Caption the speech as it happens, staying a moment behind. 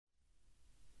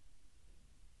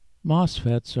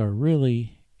MOSFETs are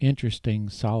really interesting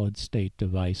solid-state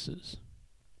devices.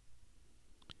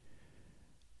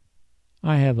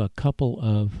 I have a couple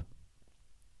of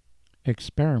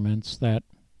experiments that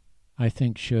I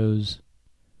think shows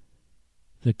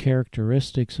the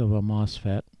characteristics of a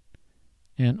MOSFET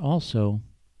and also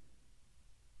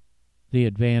the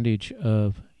advantage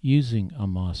of using a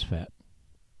MOSFET.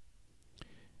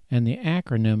 And the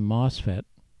acronym MOSFET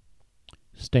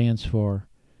stands for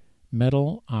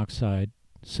Metal Oxide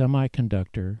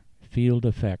Semiconductor Field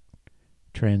Effect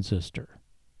Transistor.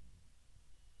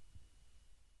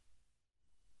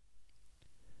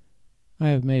 I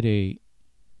have made a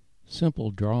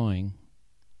simple drawing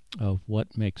of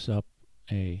what makes up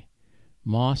a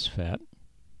MOSFET,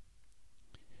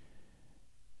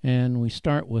 and we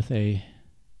start with a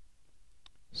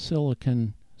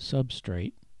silicon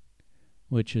substrate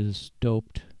which is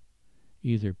doped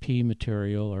either P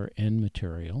material or N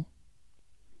material,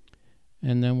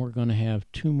 and then we're going to have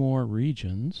two more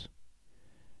regions,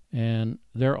 and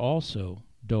they're also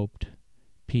doped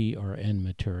P or N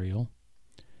material,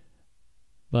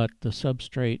 but the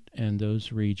substrate and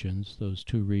those regions, those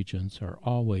two regions, are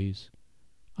always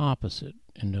opposite.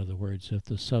 In other words, if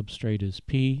the substrate is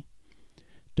P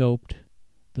doped,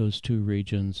 those two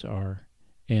regions are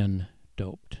N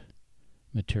doped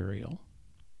material.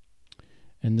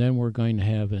 And then we're going to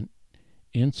have an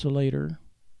insulator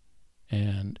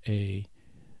and a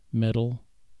metal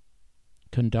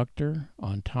conductor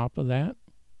on top of that,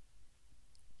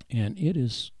 and it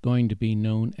is going to be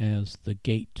known as the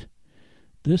gate.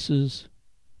 This is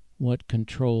what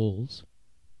controls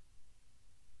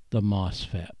the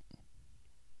MOSFET.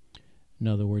 In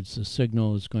other words, the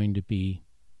signal is going to be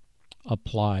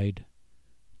applied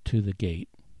to the gate.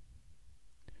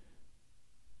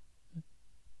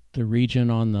 The region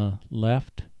on the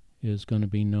left is going to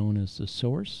be known as the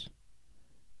source,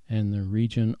 and the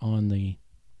region on the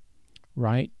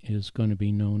right is going to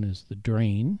be known as the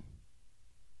drain.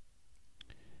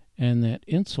 And that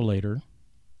insulator,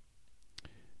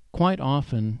 quite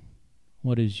often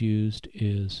what is used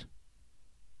is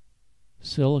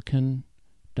silicon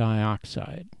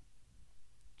dioxide,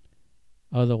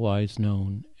 otherwise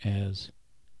known as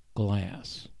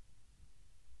glass.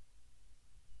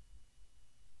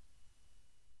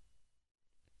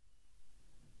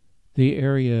 The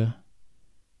area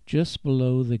just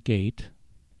below the gate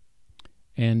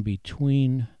and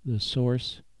between the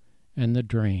source and the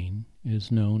drain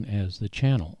is known as the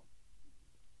channel.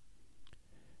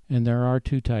 And there are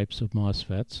two types of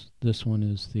MOSFETs. This one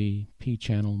is the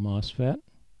P-channel MOSFET,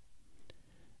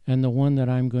 and the one that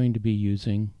I'm going to be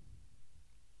using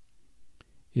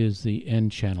is the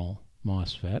N-channel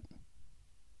MOSFET.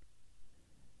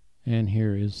 And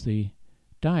here is the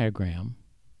diagram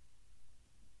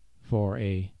for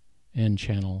a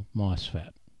N-channel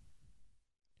MOSFET.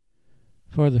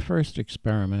 For the first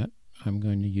experiment, I'm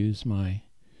going to use my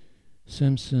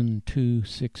Simpson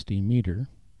 260 meter,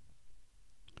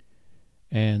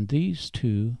 and these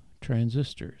two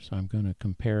transistors. I'm going to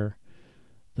compare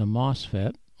the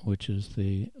MOSFET, which is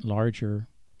the larger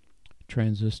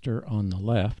transistor on the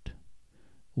left,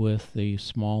 with the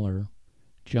smaller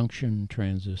junction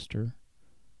transistor.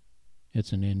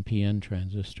 It's an NPN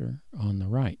transistor on the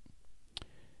right.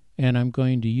 And I'm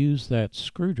going to use that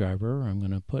screwdriver. I'm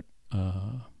going to put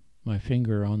my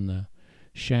finger on the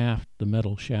shaft, the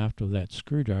metal shaft of that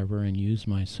screwdriver, and use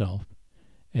myself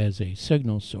as a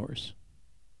signal source.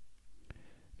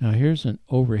 Now here's an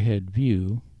overhead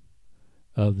view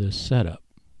of this setup.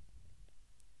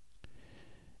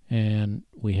 And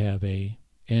we have a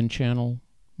N-channel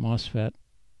MOSFET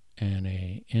and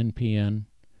a NPN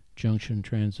junction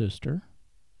transistor.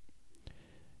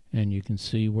 And you can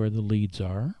see where the leads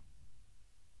are.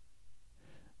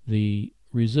 The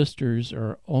resistors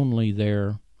are only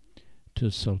there to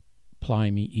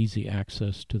supply me easy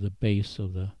access to the base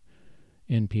of the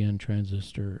NPN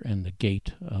transistor and the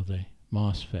gate of the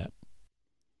MOSFET.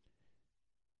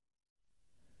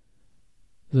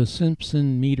 The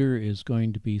Simpson meter is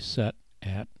going to be set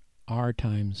at R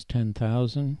times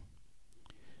 10,000,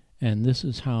 and this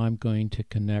is how I'm going to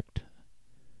connect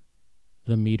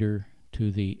the meter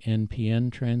to the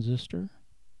NPN transistor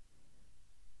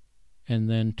and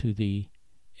then to the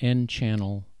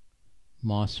N-channel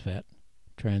MOSFET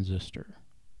transistor.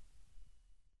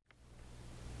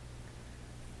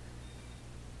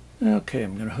 Okay,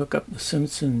 I'm going to hook up the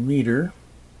Simpson meter.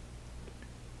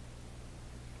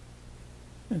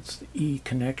 That's the E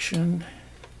connection,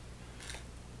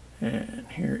 and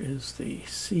here is the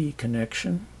C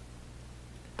connection,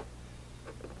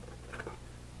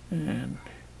 and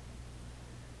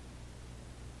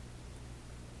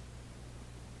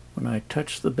when I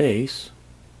touch the base,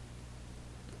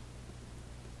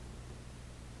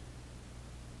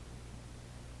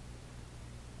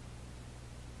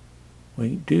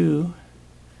 we do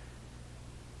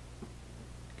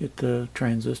get the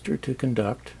transistor to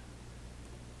conduct.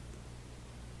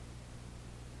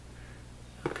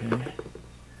 Okay, now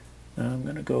I'm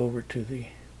going to go over to the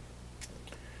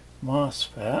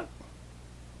MOSFET.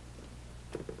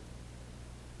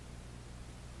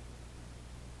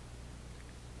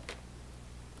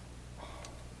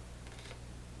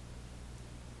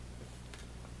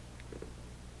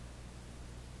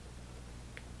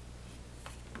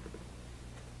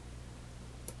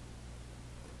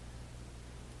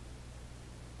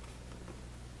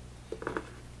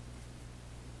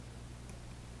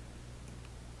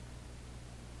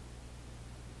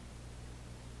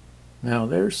 Now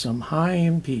there's some high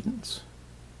impedance.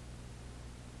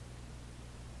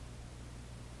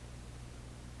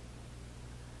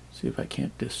 See if I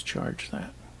can't discharge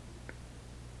that.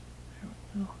 There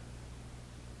we go.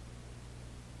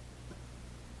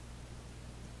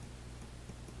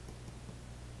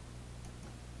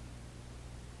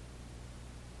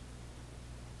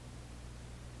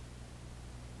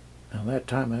 Now that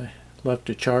time I left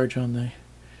a charge on the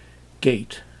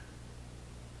gate.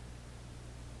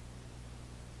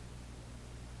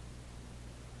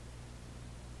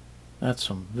 That's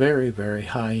some very, very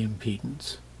high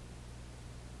impedance.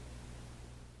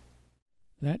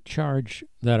 That charge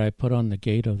that I put on the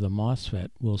gate of the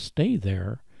MOSFET will stay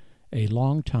there a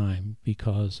long time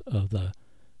because of the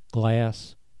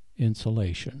glass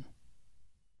insulation.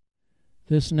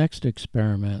 This next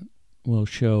experiment will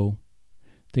show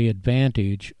the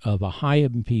advantage of a high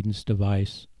impedance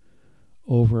device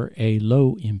over a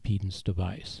low impedance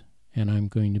device, and I'm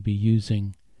going to be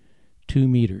using 2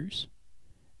 meters.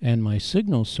 And my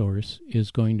signal source is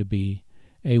going to be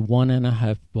a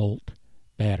 1.5 volt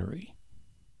battery.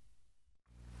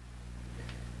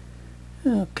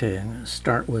 Okay, I'm going to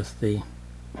start with the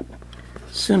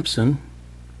Simpson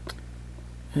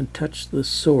and touch the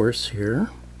source here.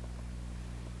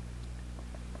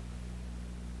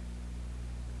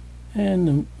 And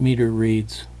the meter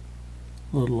reads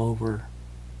a little over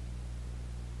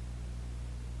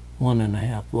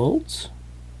 1.5 volts.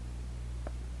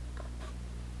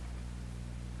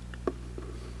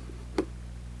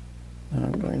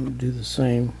 I'm going to do the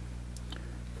same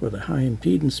for the high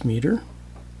impedance meter.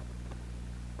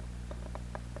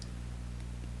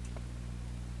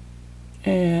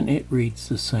 And it reads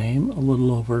the same, a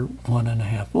little over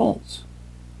 1.5 volts.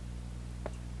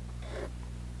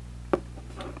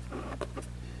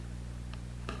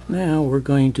 Now we're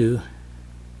going to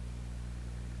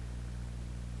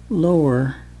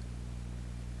lower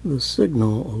the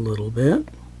signal a little bit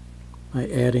by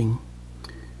adding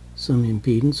some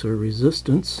impedance or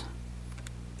resistance.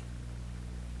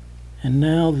 And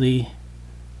now the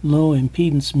low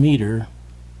impedance meter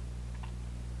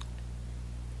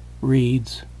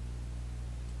reads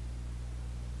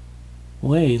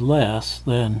way less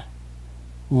than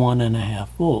 1.5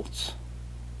 volts.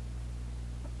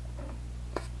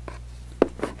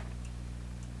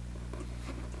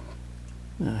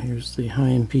 Now here's the high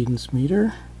impedance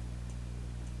meter.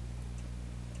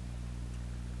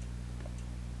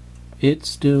 It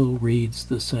still reads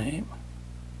the same.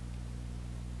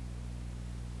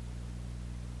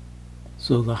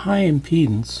 So the high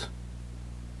impedance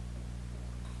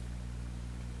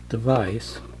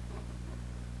device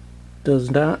does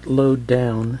not load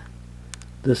down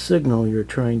the signal you're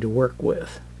trying to work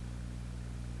with.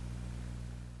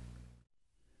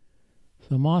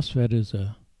 The MOSFET is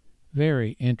a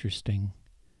very interesting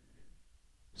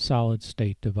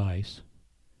solid-state device,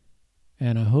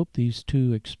 and I hope these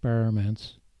 2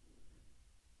 experiments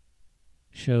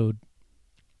showed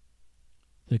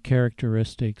the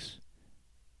characteristics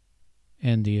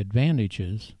and the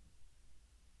advantages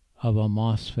of a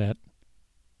MOSFET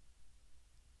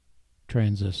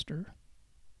transistor.